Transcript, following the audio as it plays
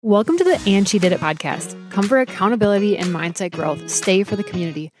Welcome to the And She Did It podcast. Come for accountability and mindset growth. Stay for the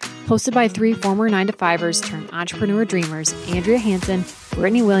community. Hosted by three former 9-to-5ers turned entrepreneur dreamers, Andrea Hansen,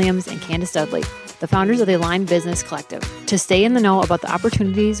 Brittany Williams, and Candace Dudley, the founders of the Aligned Business Collective. To stay in the know about the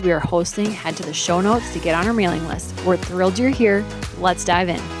opportunities we are hosting, head to the show notes to get on our mailing list. We're thrilled you're here. Let's dive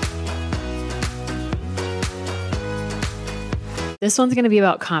in. This one's going to be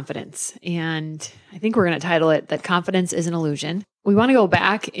about confidence, and I think we're going to title it that confidence is an illusion. We want to go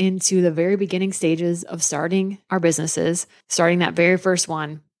back into the very beginning stages of starting our businesses, starting that very first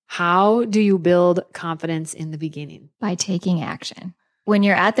one. How do you build confidence in the beginning? By taking action. When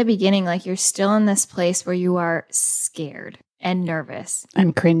you're at the beginning, like you're still in this place where you are scared and nervous.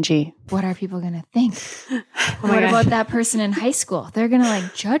 And cringy. What are people going to think? What about that person in high school? They're going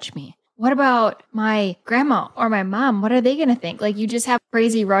to judge me. What about my grandma or my mom? What are they going to think? You just have a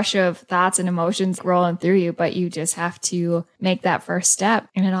crazy rush of thoughts and emotions rolling through you, but you just have to make that first step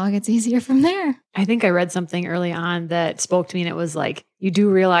and it all gets easier from there. I think I read something early on that spoke to me, and it was you do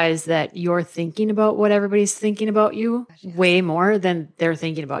realize that you're thinking about what everybody's thinking about you way more than they're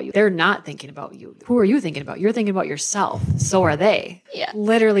thinking about you. They're not thinking about you. Who are you thinking about? You're thinking about yourself. So are they. Yeah.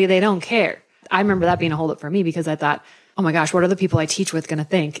 Literally, they don't care. I remember that being a holdup for me because I thought, oh my gosh, what are the people I teach with going to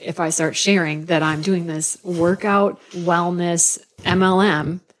think if I start sharing that I'm doing this workout, wellness,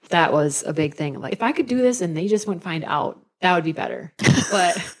 MLM? That was a big thing. If I could do this and they just wouldn't find out, that would be better.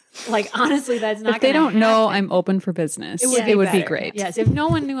 But honestly, that's not. If they don't know I'm open for business, it would be great. Yes. If no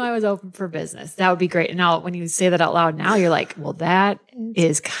one knew I was open for business, that would be great. And now when you say that out loud now, you're like, well, that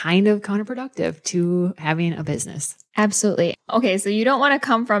is kind of counterproductive to having a business. Absolutely. Okay. So you don't want to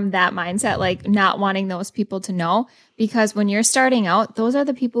come from that mindset, not wanting those people to know, because when you're starting out, those are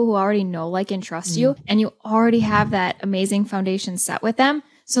the people who already know, like, and trust you, and you already have that amazing foundation set with them.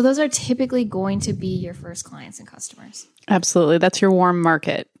 So those are typically going to be your first clients and customers. Absolutely. That's your warm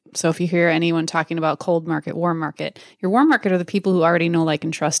market. So if you hear anyone talking about cold market, warm market, your warm market are the people who already know, like,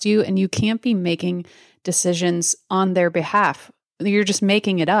 and trust you, and you can't be making decisions on their behalf. You're just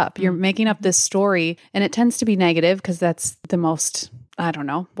making it up. You're making up this story, and it tends to be negative because that's the most, I don't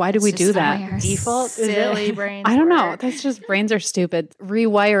know. Why do we do that? Default silly brains. I don't know. That's just brains are stupid.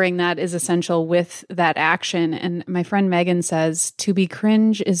 Rewiring that is essential with that action. And my friend Megan says, to be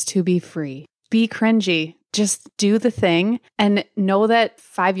cringe is to be free. Be cringy. Just do the thing and know that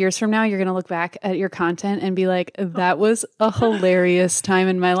 5 years from now, you're going to look back at your content and be like, that was a hilarious time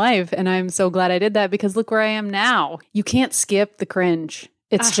in my life. And I'm so glad I did that because look where I am now. You can't skip the cringe.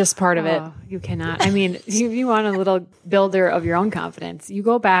 It's just part of it. You cannot. I mean, if you want a little builder of your own confidence, you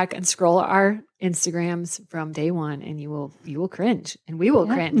go back and scroll our Instagrams from day one and you will cringe and we will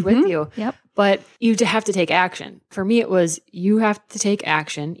cringe with you. Yep. But you have to take action. For me, it was you have to take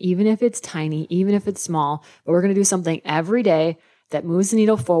action, even if it's tiny, even if it's small, but we're going to do something every day that moves the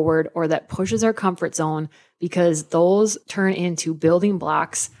needle forward or that pushes our comfort zone, because those turn into building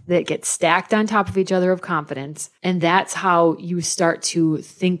blocks that get stacked on top of each other of confidence. And that's how you start to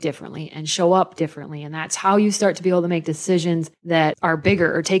think differently and show up differently. And that's how you start to be able to make decisions that are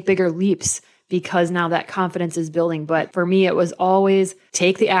bigger or take bigger leaps, because now that confidence is building. But for me, it was always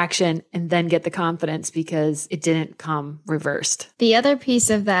take the action and then get the confidence, because it didn't come reversed. The other piece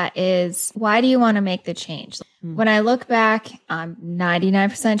of that is, why do you want to make the change? When I look back, I'm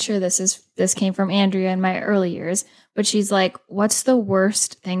 99% sure this came from Andrea in my early years, but she's like, what's the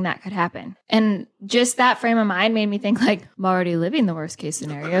worst thing that could happen? And just that frame of mind made me think I'm already living the worst case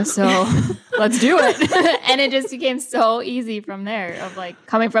scenario. So let's do it. And it just became so easy from there of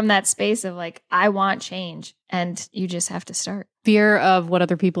coming from that space of I want change, and you just have to start. Fear of what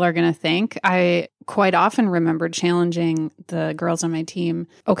other people are going to think. I quite often remember challenging the girls on my team.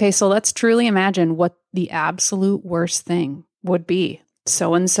 Okay, so let's truly imagine what the absolute worst thing would be.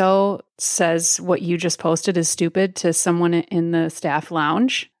 So-and-so says what you just posted is stupid to someone in the staff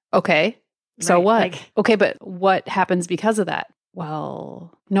lounge. Okay, so what? Okay, but what happens because of that?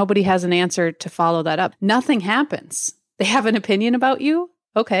 Well, nobody has an answer to follow that up. Nothing happens. They have an opinion about you.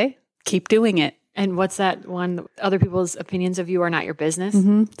 Okay, keep doing it. And what's that one? Other people's opinions of you are not your business.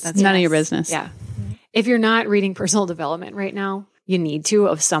 That's none of your business. Yeah. If you're not reading personal development right now, you need to,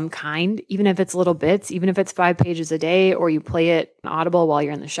 of some kind, even if it's little bits, even if it's 5 pages a day, or you play it on Audible while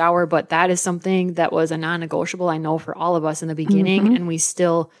you're in the shower. But that is something that was a non-negotiable, I know, for all of us in the beginning. And we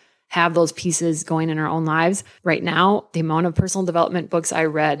still have those pieces going in our own lives. Right now, the amount of personal development books I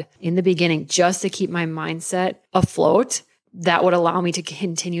read in the beginning just to keep my mindset afloat that would allow me to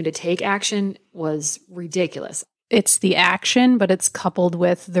continue to take action was ridiculous. it's the action, but it's coupled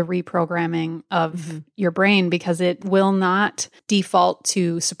with the reprogramming of your brain, because it will not default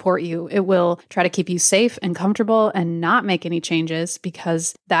to support you. It will try to keep you safe and comfortable and not make any changes,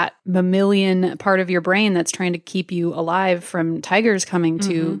 because that mammalian part of your brain that's trying to keep you alive from tigers coming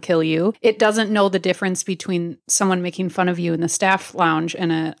to kill you, it doesn't know the difference between someone making fun of you in the staff lounge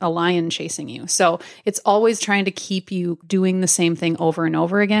and a lion chasing you. So it's always trying to keep you doing the same thing over and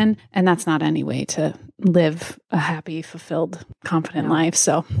over again. And that's not any way to live a happy, fulfilled, confident life.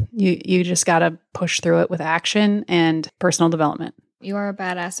 So you just got to push through it with action and personal development. You Are a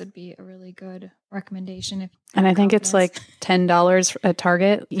Badass would be a really good recommendation. And I think it's like $10 at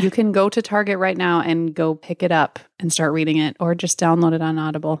Target. You can go to Target right now and go pick it up and start reading it, or just download it on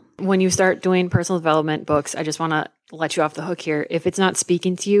Audible. When you start doing personal development books, I just want to let you off the hook here. If it's not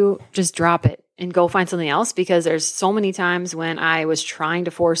speaking to you, just drop it and go find something else, because there's so many times when I was trying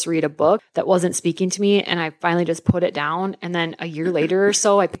to force read a book that wasn't speaking to me, and I finally just put it down. And then a year later or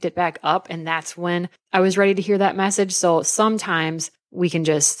so, I picked it back up, and that's when I was ready to hear that message. So sometimes we can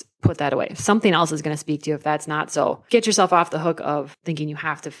just put that away. Something else is going to speak to you if that's not. So get yourself off the hook of thinking you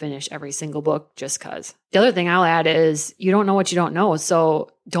have to finish every single book just because. The other thing I'll add is you don't know what you don't know. So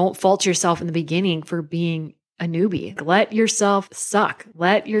don't fault yourself in the beginning for being a newbie. Let yourself suck.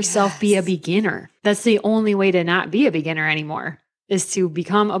 Let yourself be a beginner. That's the only way to not be a beginner anymore, is to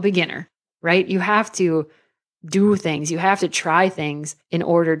become a beginner, right? You have to do things. You have to try things in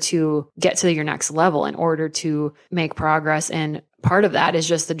order to get to your next level, in order to make progress. And part of that is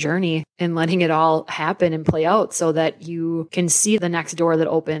just the journey and letting it all happen and play out so that you can see the next door that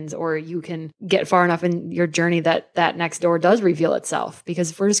opens, or you can get far enough in your journey that that next door does reveal itself.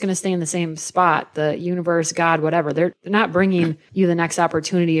 Because if we're just going to stay in the same spot, the universe, God, whatever, they're not bringing you the next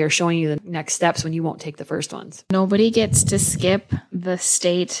opportunity or showing you the next steps when you won't take the first ones. Nobody gets to skip the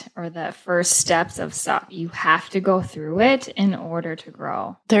state or the first steps of stuff. You have to go through it in order to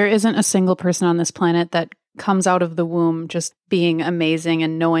grow. There isn't a single person on this planet that comes out of the womb just being amazing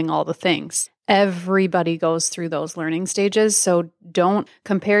and knowing all the things. Everybody goes through those learning stages. So don't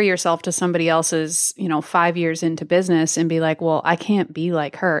compare yourself to somebody else's, 5 years into business and be like, well, I can't be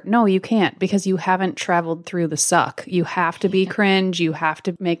like her. No, you can't, because you haven't traveled through the suck. You have to be cringe. You have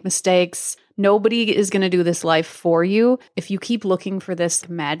to make mistakes. Nobody is going to do this life for you. If you keep looking for this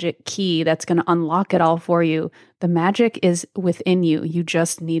magic key that's going to unlock it all for you, the magic is within you. You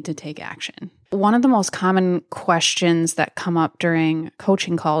just need to take action. One of the most common questions that come up during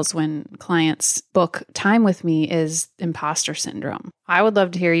coaching calls when clients book time with me is imposter syndrome. I would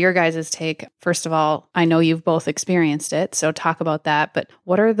love to hear your guys' take. First of all, I know you've both experienced it, so talk about that. But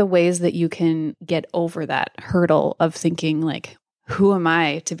what are the ways that you can get over that hurdle of thinking like, who am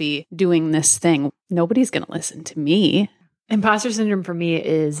I to be doing this thing? Nobody's going to listen to me. Imposter syndrome for me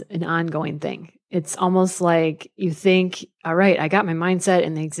is an ongoing thing. It's almost like you think, all right, I got my mindset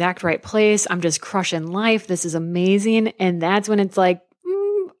in the exact right place. I'm just crushing life. This is amazing. And that's when it's like,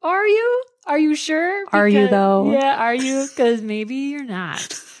 are you? Are you sure? Are you though? Yeah, are you? Because maybe you're not.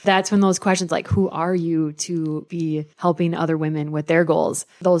 That's when those questions like, who are you to be helping other women with their goals?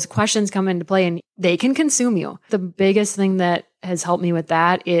 Those questions come into play and they can consume you. The biggest thing that has helped me with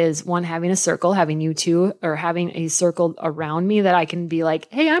that is one, having a circle, having you two, or having a circle around me that I can be like,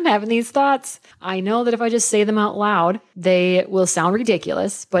 hey, I'm having these thoughts. I know that if I just say them out loud, they will sound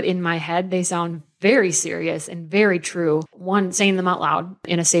ridiculous, but in my head, they sound very serious and very true. One, saying them out loud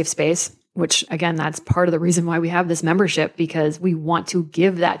in a safe space, which again, that's part of the reason why we have this membership, because we want to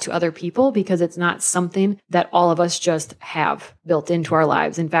give that to other people, because it's not something that all of us just have built into our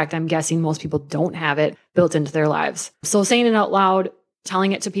lives. In fact, I'm guessing most people don't have it built into their lives. So saying it out loud,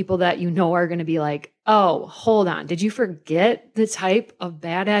 telling it to people that you know are going to be like, oh, hold on, did you forget the type of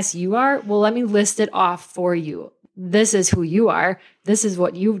badass you are? Well, let me list it off for you. This is who you are. This is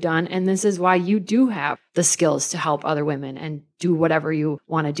what you've done. And this is why you do have the skills to help other women and do whatever you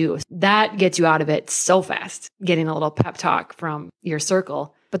want to do. That gets you out of it so fast, getting a little pep talk from your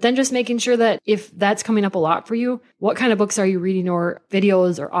circle. But then just making sure that if that's coming up a lot for you, what kind of books are you reading, or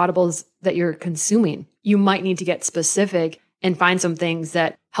videos or audibles that you're consuming? You might need to get specific and find some things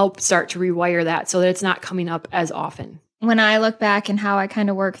that help start to rewire that so that it's not coming up as often. When I look back and how I kind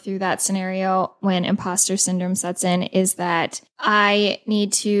of work through that scenario when imposter syndrome sets in, is that I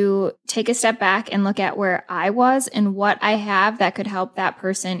need to take a step back and look at where I was and what I have that could help that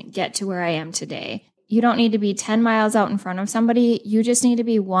person get to where I am today. You don't need to be 10 miles out in front of somebody. You just need to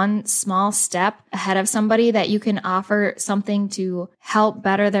be one small step ahead of somebody that you can offer something to help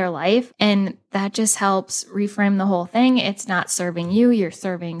better their life. And that just helps reframe the whole thing. It's not serving you, you're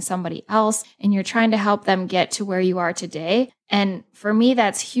serving somebody else, and you're trying to help them get to where you are today. And for me,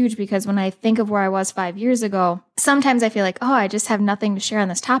 that's huge because when I think of where I was 5 years ago, sometimes I feel like, oh, I just have nothing to share on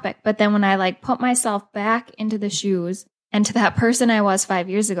this topic. But then when I like put myself back into the shoes and to that person I was 5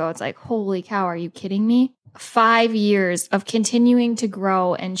 years ago, it's like, holy cow, are you kidding me? 5 years of continuing to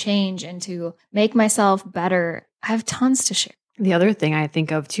grow and change and to make myself better. I have tons to share. The other thing I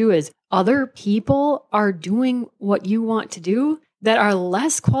think of too is other people are doing what you want to do that are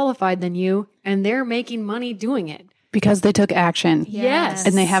less qualified than you, and they're making money doing it. Because they took action. Yes.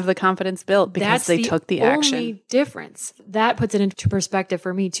 And they have the confidence built because they took the action. Only difference. That puts it into perspective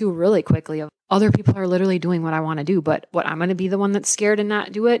for me too, really quickly, of other people are literally doing what I want to do, but what, I'm going to be the one that's scared and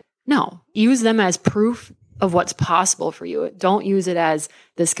not do it? No. Use them as proof of what's possible for you. Don't use it as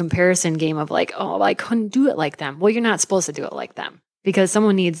this comparison game of like, oh, I couldn't do it like them. Well, you're not supposed to do it like them because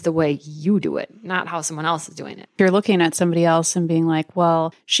someone needs the way you do it, not how someone else is doing it. You're looking at somebody else and being like,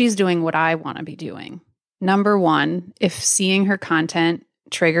 well, she's doing what I want to be doing. Number one, if seeing her content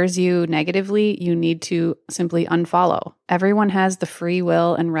triggers you negatively, you need to simply unfollow. Everyone has the free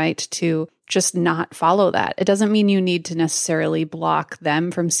will and right to just not follow that. It doesn't mean you need to necessarily block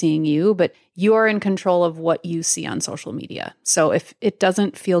them from seeing you, but you are in control of what you see on social media. So if it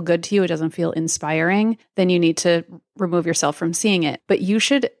doesn't feel good to you, it doesn't feel inspiring, then you need to remove yourself from seeing it. But you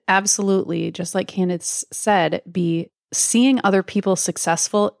should absolutely, just like Candace said, be seeing other people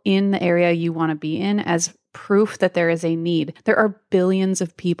successful in the area you want to be in as proof that there is a need. There are billions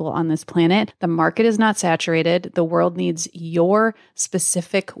of people on this planet. The market is not saturated. The world needs your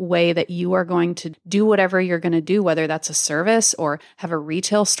specific way that you are going to do whatever you're going to do, whether that's a service or have a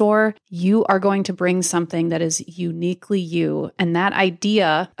retail store. You are going to bring something that is uniquely you. And that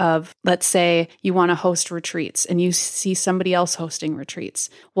idea of, let's say you want to host retreats and you see somebody else hosting retreats.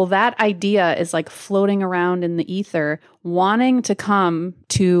 Well, that idea is like floating around in the ether, wanting to come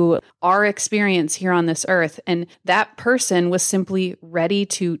to our experience here on this earth. And that person was simply ready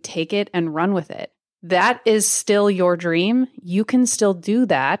to take it and run with it. That is still your dream. You can still do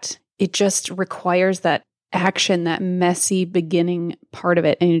that. It just requires that action, that messy beginning part of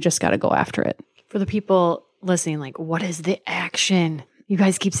it. And you just got to go after it. For the people listening, like, what is the action? You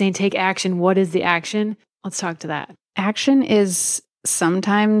guys keep saying take action. What is the action? Let's talk to that. Action is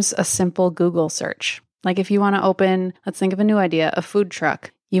sometimes a simple Google search. Like if you want to open, let's think of a new idea, a food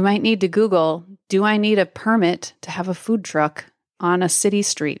truck. You might need to Google, do I need a permit to have a food truck on a city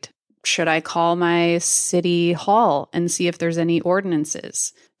street? Should I call my city hall and see if there's any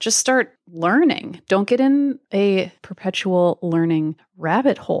ordinances? Just start learning. Don't get in a perpetual learning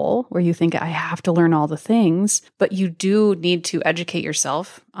rabbit hole where you think I have to learn all the things, but you do need to educate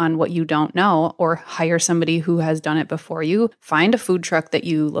yourself on what you don't know or hire somebody who has done it before you. Find a food truck that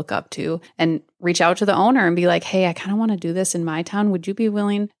you look up to and reach out to the owner and be like, hey, I kind of want to do this in my town. Would you be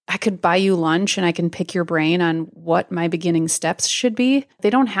willing? I could buy you lunch and I can pick your brain on what my beginning steps should be.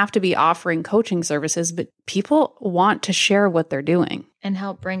 They don't have to be offering coaching services, but people want to share what they're doing. And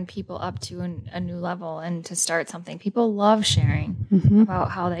help bring people up to a new level and to start something. People love sharing about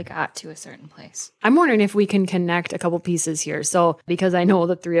how they got to a certain place. I'm wondering if we can connect a couple pieces here. So, because I know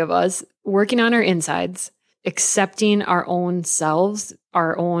the three of us working on our insides, accepting our own selves,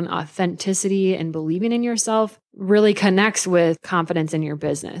 our own authenticity and believing in yourself really connects with confidence in your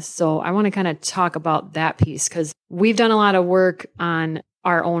business. So I want to kind of talk about that piece because we've done a lot of work on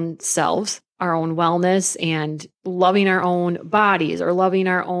our own selves, our own wellness and loving our own bodies or loving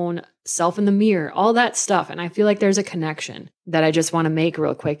our own self in the mirror, all that stuff. And I feel like there's a connection that I just want to make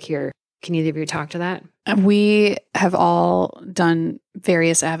real quick here. Can either of you talk to that? We have all done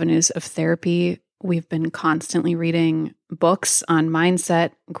various avenues of therapy. We've been constantly reading books on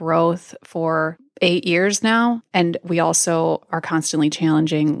mindset growth for 8 years now. And we also are constantly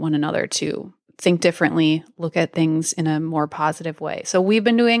challenging one another to think differently, look at things in a more positive way. So we've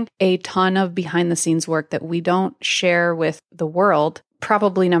been doing a ton of behind the scenes work that we don't share with the world.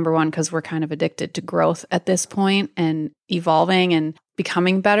 Probably number one, because we're kind of addicted to growth at this point and evolving and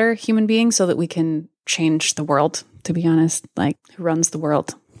becoming better human beings so that we can change the world, to be honest. Like, who runs the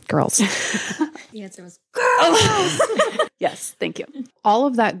world? Girls. The answer was girls. Yes, thank you. All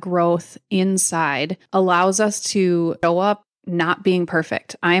of that growth inside allows us to show up not being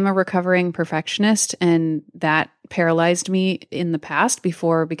perfect. I am a recovering perfectionist, and that paralyzed me in the past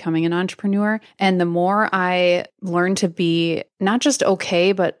before becoming an entrepreneur. And the more I learn to be not just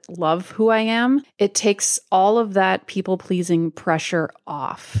okay, but love who I am, it takes all of that people-pleasing pressure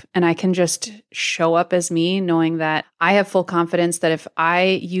off. And I can just show up as me, knowing that I have full confidence that if I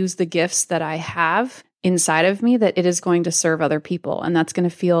use the gifts that I have inside of me, that it is going to serve other people. And that's going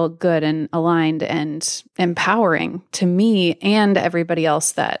to feel good and aligned and empowering to me and everybody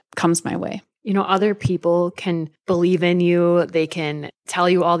else that comes my way. Other people can believe in you. They can tell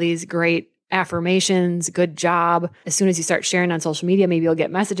you all these great affirmations, good job. As soon as you start sharing on social media, maybe you'll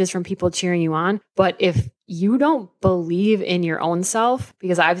get messages from people cheering you on. But if you don't believe in your own self,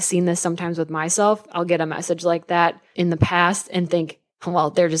 because I've seen this sometimes with myself, I'll get a message like that in the past and think,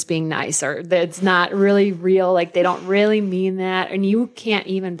 well, they're just being nice, or it's not really real. Like they don't really mean that. And you can't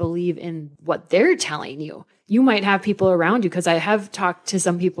even believe in what they're telling you. You might have people around you, because I have talked to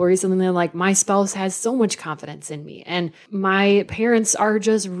some people recently, and they're like, my spouse has so much confidence in me, and my parents are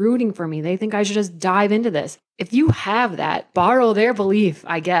just rooting for me. They think I should just dive into this. If you have that, borrow their belief,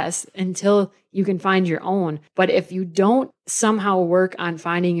 I guess, until you can find your own. But if you don't somehow work on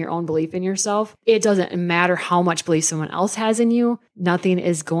finding your own belief in yourself, it doesn't matter how much belief someone else has in you. Nothing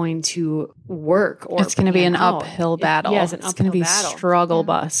is going to work. Or it's going to be an uphill battle. Yes, it's going to be struggle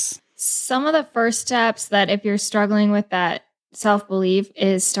bus. Some of the first steps that if you're struggling with that self-belief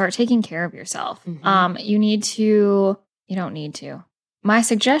is start taking care of yourself. You don't need to. My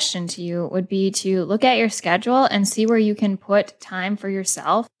suggestion to you would be to look at your schedule and see where you can put time for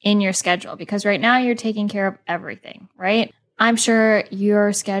yourself in your schedule, because right now you're taking care of everything, right? I'm sure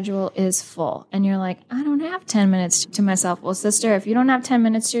your schedule is full and you're like, I don't have 10 minutes to myself. Well, sister, if you don't have 10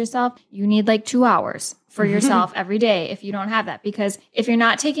 minutes to yourself, you need like 2 hours for yourself every day if you don't have that. Because if you're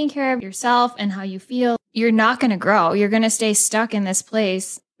not taking care of yourself and how you feel, you're not going to grow. You're going to stay stuck in this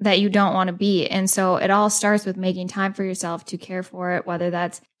place that you don't want to be. And so it all starts with making time for yourself to care for it, whether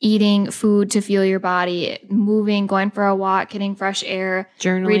that's eating food to fuel your body, moving, going for a walk, getting fresh air,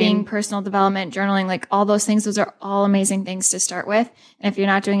 journaling, reading, personal development, journaling, like all those things. Those are all amazing things to start with. And if you're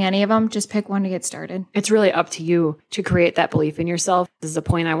not doing any of them, just pick one to get started. It's really up to you to create that belief in yourself. This is the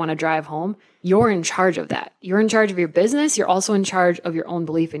point I want to drive home. You're in charge of that. You're in charge of your business. You're also in charge of your own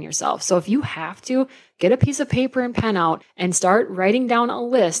belief in yourself. So if you have to, get a piece of paper and pen out and start writing down a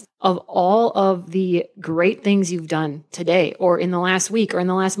list of all of the great things you've done today or in the last week or in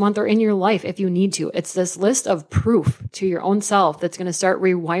the last month or in your life if you need to. It's this list of proof to your own self that's going to start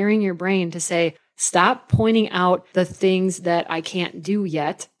rewiring your brain to say, stop pointing out the things that I can't do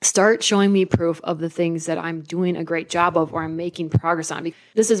yet. Start showing me proof of the things that I'm doing a great job of or I'm making progress on.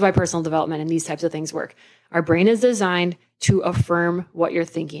 This is why personal development and these types of things work. Our brain is designed to affirm what you're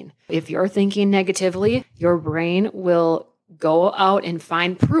thinking. If you're thinking negatively, your brain will go out and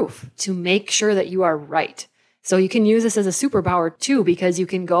find proof to make sure that you are right. So you can use this as a superpower too, because you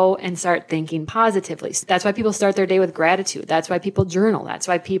can go and start thinking positively. That's why people start their day with gratitude. That's why people journal. That's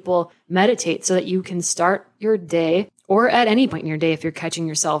why people meditate, so that you can start your day, or at any point in your day, if you're catching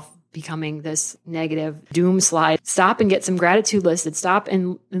yourself becoming this negative doom slide, stop and get some gratitude listed. Stop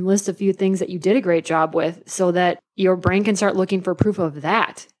and list a few things that you did a great job with, so that your brain can start looking for proof of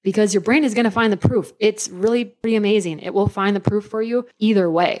that, because your brain is going to find the proof. It's really pretty amazing. It will find the proof for you either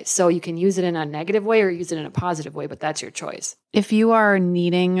way. So you can use it in a negative way or use it in a positive way, but that's your choice. If you are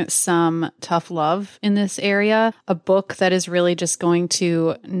needing some tough love in this area, a book that is really just going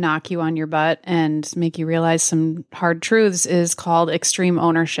to knock you on your butt and make you realize some hard truths is called Extreme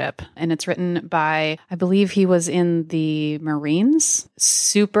Ownership. And it's written by, I believe he was in the Marines.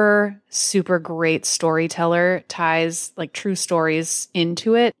 Super great storyteller, ties like true stories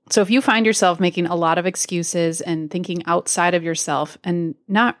into it. So if you find yourself making a lot of excuses and thinking outside of yourself and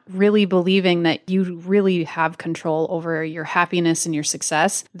not really believing that you really have control over your happiness and your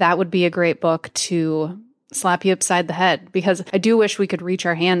success, that would be a great book to slap you upside the head. Because I do wish we could reach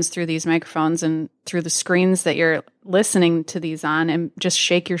our hands through these microphones and through the screens that you're listening to these on and just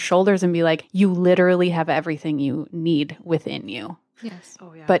shake your shoulders and be like, you literally have everything you need within you. Yes.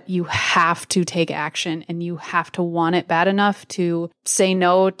 Oh, yeah. But you have to take action, and you have to want it bad enough to say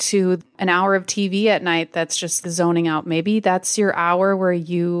no to an hour of TV at night that's just zoning out. Maybe that's your hour where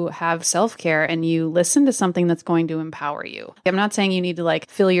you have self-care and you listen to something that's going to empower you. I'm not saying you need to like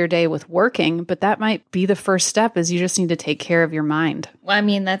fill your day with working, but that might be the first step, is you just need to take care of your mind. Well, I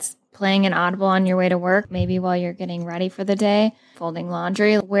mean, that's playing an Audible on your way to work, maybe while you're getting ready for the day, folding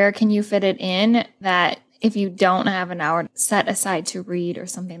laundry. Where can you fit it in that if you don't have an hour set aside to read or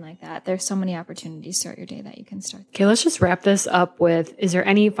something like that? There's so many opportunities throughout your day that you can start. Okay, let's just wrap this up with, is there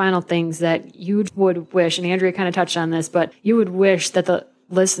any final things that you would wish, and Andrea kind of touched on this, but you would wish that the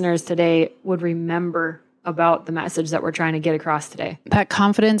listeners today would remember about the message that we're trying to get across today? That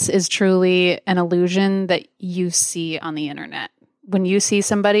confidence is truly an illusion that you see on the internet. When you see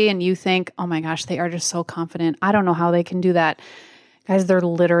somebody and you think, oh my gosh, they are just so confident, I don't know how they can do that. Guys, they're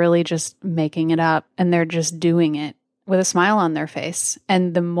literally just making it up, and they're just doing it with a smile on their face.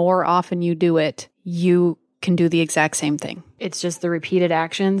 And the more often you do it, you can do the exact same thing. It's just the repeated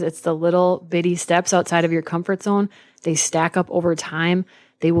actions. It's the little bitty steps outside of your comfort zone. They stack up over time.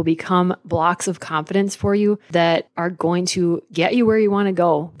 They will become blocks of confidence for you that are going to get you where you want to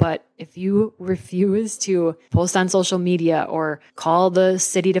go. But if you refuse to post on social media or call the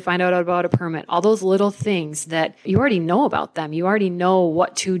city to find out about a permit, all those little things that you already know about them, you already know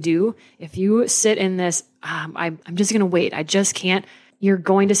what to do. If you sit in this, I'm just going to wait, I just can't, you're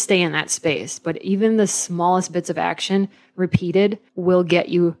going to stay in that space. But even the smallest bits of action repeated will get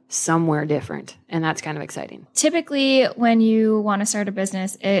you somewhere different. And that's kind of exciting. Typically, when you want to start a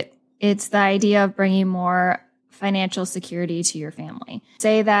business, it's the idea of bringing more financial security to your family.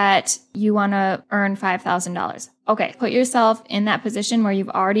 Say that you want to earn $5,000. Okay, put yourself in that position where you've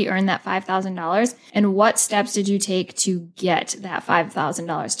already earned that $5,000. And what steps did you take to get that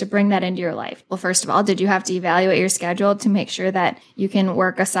 $5,000 to bring that into your life? Well, first of all, did you have to evaluate your schedule to make sure that you can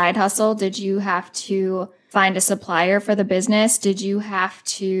work a side hustle? Did you have to find a supplier for the business? Did you have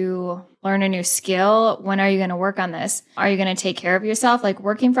to learn a new skill? When are you going to work on this? Are you going to take care of yourself? Like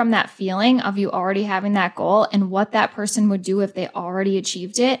working from that feeling of you already having that goal and what that person would do if they already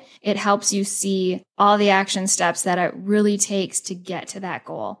achieved it, it helps you see all the action steps that it really takes to get to that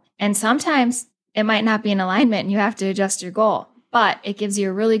goal. And sometimes it might not be in alignment and you have to adjust your goal, but it gives you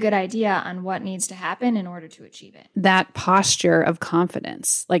a really good idea on what needs to happen in order to achieve it. That posture of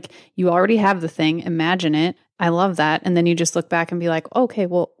confidence, like you already have the thing, imagine it. I love that. And then you just look back and be like, okay,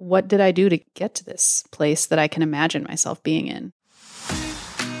 well, what did I do to get to this place that I can imagine myself being in?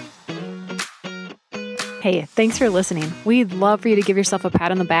 Hey, thanks for listening. We'd love for you to give yourself a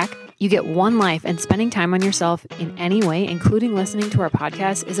pat on the back. You get one life, and spending time on yourself in any way, including listening to our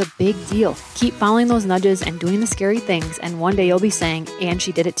podcast, is a big deal. Keep following those nudges and doing the scary things, and one day you'll be saying, and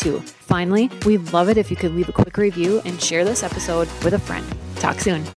she did it too. Finally, we'd love it if you could leave a quick review and share this episode with a friend. Talk soon.